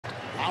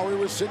Lowry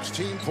with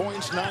 16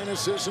 points, 9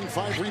 assists, and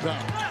 5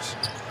 rebounds.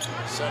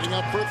 Setting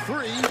up for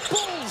three.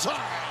 Bullseye!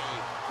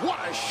 What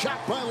a shot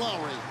by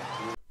Lowry.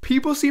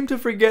 People seem to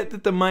forget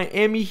that the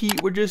Miami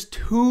Heat were just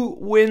 2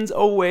 wins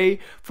away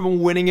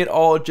from winning it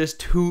all just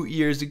 2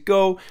 years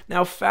ago.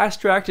 Now fast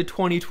track to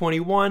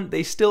 2021,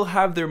 they still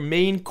have their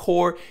main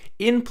core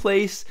in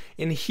place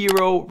in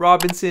Hero,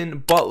 Robinson,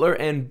 Butler,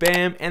 and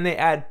Bam, and they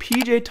add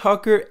PJ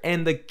Tucker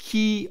and the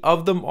key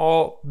of them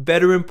all,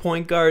 veteran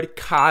point guard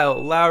Kyle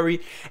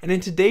Lowry. And in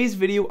today's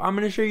video, I'm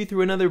going to show you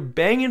through another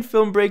banging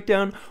film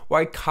breakdown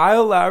why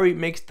Kyle Lowry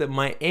makes the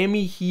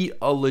Miami Heat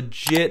a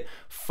legit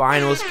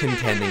finals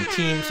contending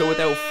team. So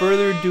without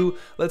further ado,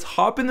 let's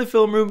hop in the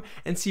film room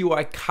and see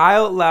why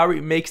Kyle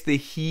Lowry makes the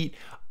Heat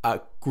a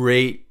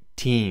great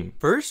team.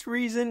 First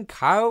reason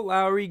Kyle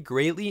Lowry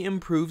greatly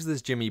improves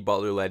this Jimmy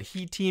Butler-led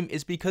Heat team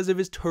is because of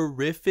his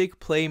terrific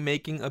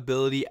playmaking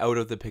ability out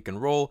of the pick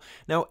and roll.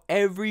 Now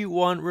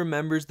everyone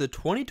remembers the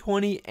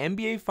 2020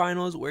 NBA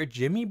Finals where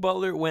Jimmy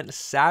Butler went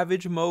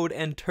savage mode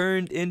and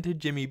turned into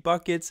Jimmy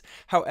Buckets.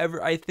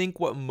 However, I think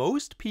what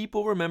most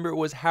people remember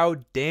was how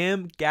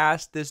damn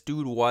gassed this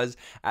dude was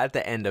at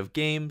the end of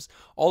games.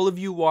 All of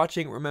you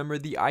watching remember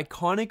the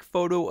iconic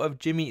photo of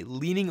Jimmy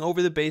leaning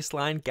over the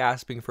baseline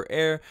gasping for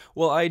air.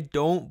 Well, I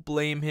don't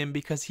blame him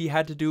because he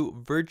had to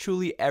do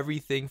virtually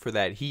everything for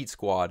that Heat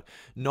squad.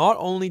 Not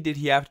only did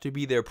he have to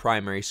be their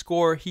primary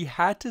scorer, he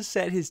had to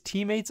set his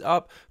teammates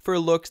up for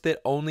looks that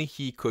only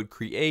he could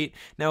create.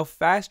 Now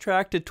fast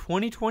track to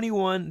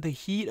 2021, the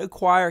Heat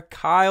acquire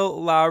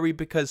Kyle Lowry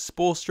because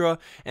Spoelstra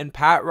and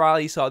Pat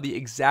Riley saw the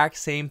exact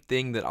same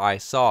thing that I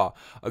saw.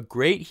 A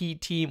great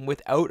Heat team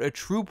without a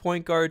true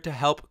point guard to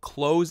help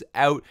close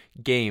out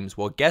games.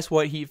 Well, guess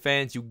what, Heat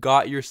fans? You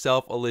got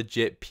yourself a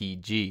legit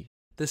PG.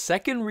 The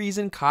second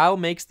reason Kyle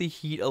makes the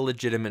Heat a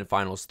legitimate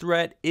finals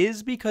threat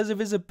is because of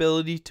his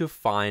ability to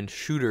find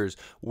shooters,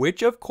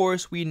 which of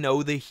course we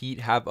know the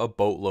Heat have a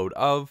boatload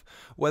of.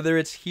 Whether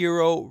it's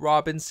Hero,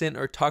 Robinson,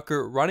 or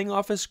Tucker running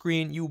off a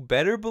screen, you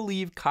better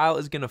believe Kyle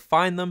is going to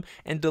find them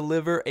and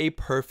deliver a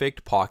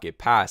perfect pocket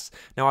pass.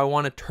 Now I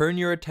want to turn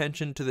your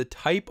attention to the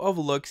type of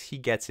looks he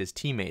gets his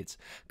teammates.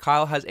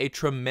 Kyle has a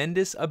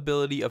tremendous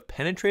ability of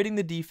penetrating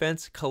the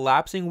defense,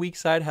 collapsing weak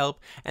side help,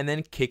 and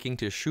then kicking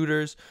to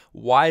shooters.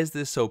 Why is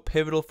this so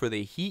pivotal for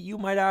the Heat, you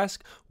might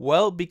ask?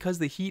 Well, because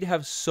the Heat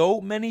have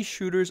so many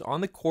shooters on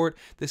the court,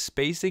 the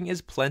spacing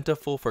is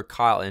plentiful for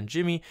Kyle and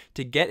Jimmy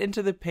to get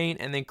into the paint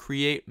and then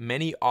create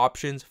many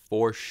options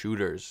for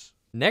shooters.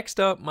 Next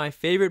up, my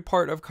favorite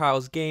part of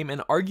Kyle's game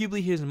and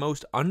arguably his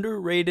most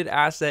underrated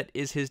asset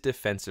is his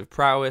defensive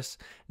prowess.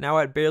 Now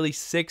at barely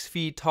 6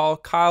 feet tall,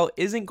 Kyle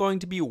isn't going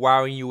to be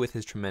wowing you with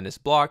his tremendous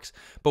blocks,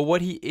 but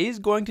what he is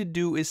going to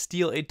do is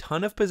steal a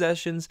ton of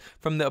possessions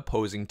from the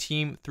opposing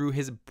team through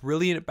his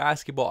brilliant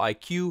basketball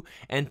IQ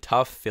and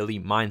tough Philly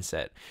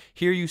mindset.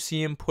 Here you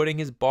see him putting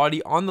his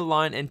body on the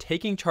line and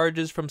taking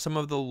charges from some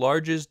of the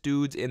largest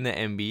dudes in the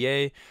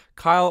NBA.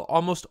 Kyle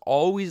almost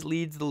always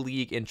leads the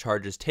league in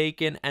charges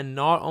taken, and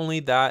not only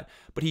that,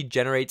 but he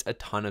generates a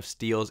ton of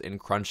steals in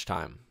crunch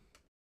time.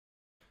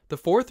 The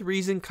fourth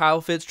reason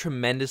Kyle fits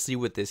tremendously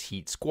with this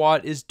Heat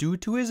squad is due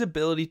to his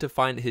ability to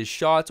find his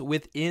shots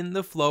within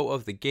the flow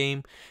of the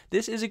game.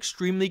 This is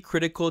extremely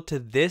critical to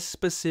this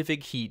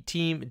specific Heat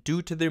team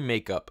due to their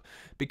makeup.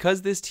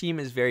 Because this team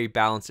is very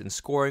balanced in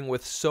scoring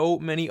with so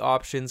many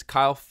options,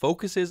 Kyle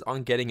focuses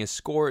on getting his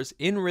scores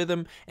in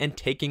rhythm and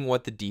taking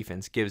what the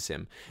defense gives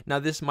him. Now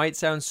this might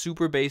sound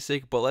super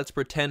basic, but let's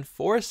pretend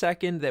for a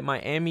second that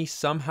Miami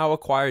somehow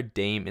acquired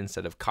Dame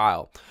instead of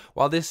Kyle.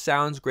 While this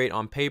sounds great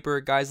on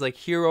paper, guys like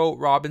Hero,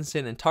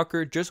 Robinson, and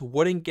Tucker just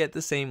wouldn't get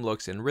the same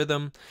looks in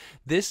rhythm.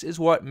 This is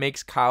what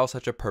makes Kyle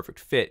such a perfect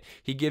fit.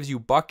 He gives you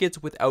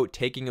buckets without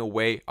taking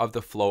away of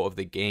the flow of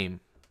the game.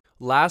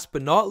 Last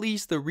but not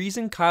least, the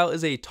reason Kyle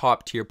is a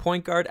top tier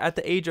point guard at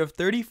the age of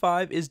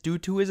 35 is due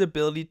to his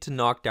ability to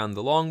knock down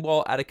the long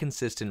ball at a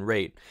consistent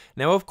rate.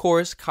 Now of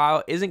course,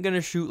 Kyle isn't going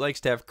to shoot like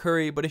Steph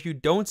Curry, but if you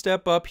don't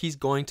step up, he's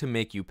going to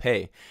make you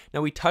pay.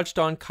 Now we touched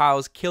on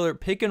Kyle's killer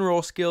pick and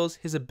roll skills,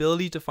 his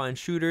ability to find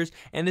shooters,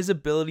 and his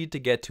ability to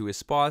get to his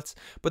spots,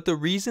 but the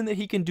reason that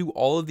he can do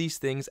all of these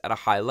things at a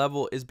high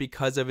level is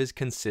because of his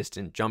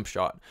consistent jump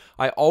shot.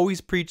 I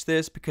always preach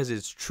this because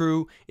it's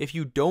true. If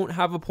you don't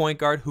have a point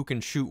guard who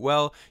can shoot well,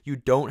 you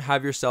don't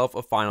have yourself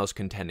a finals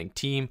contending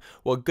team.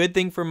 Well, good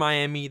thing for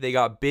Miami, they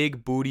got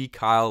big booty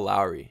Kyle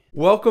Lowry.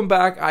 Welcome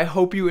back. I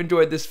hope you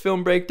enjoyed this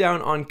film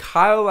breakdown on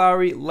Kyle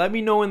Lowry. Let me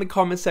know in the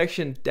comment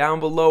section down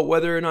below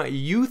whether or not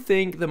you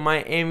think the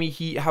Miami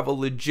Heat have a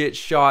legit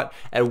shot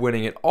at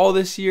winning it all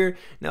this year.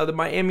 Now, the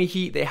Miami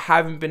Heat, they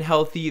haven't been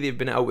healthy. They've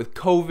been out with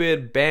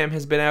COVID. Bam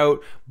has been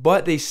out,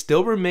 but they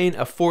still remain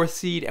a 4th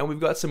seed, and we've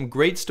got some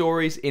great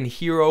stories in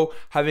Hero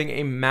having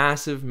a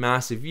massive,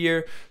 massive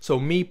year. So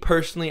me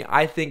personally,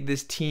 I think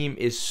this team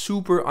is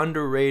super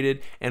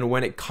underrated, and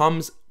when it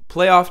comes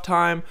playoff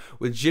time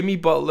with Jimmy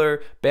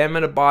Butler, Bam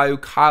Adebayo,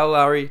 Kyle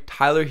Lowry,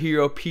 Tyler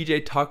Hero,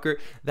 PJ Tucker.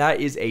 That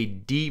is a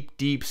deep,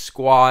 deep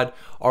squad.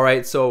 All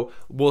right, so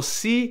we'll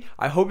see.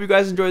 I hope you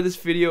guys enjoyed this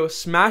video.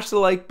 Smash the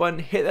like button,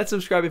 hit that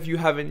subscribe if you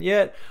haven't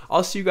yet.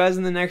 I'll see you guys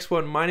in the next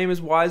one. My name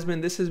is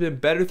Wiseman. This has been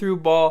Better Through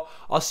Ball.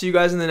 I'll see you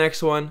guys in the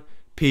next one.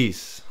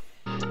 Peace.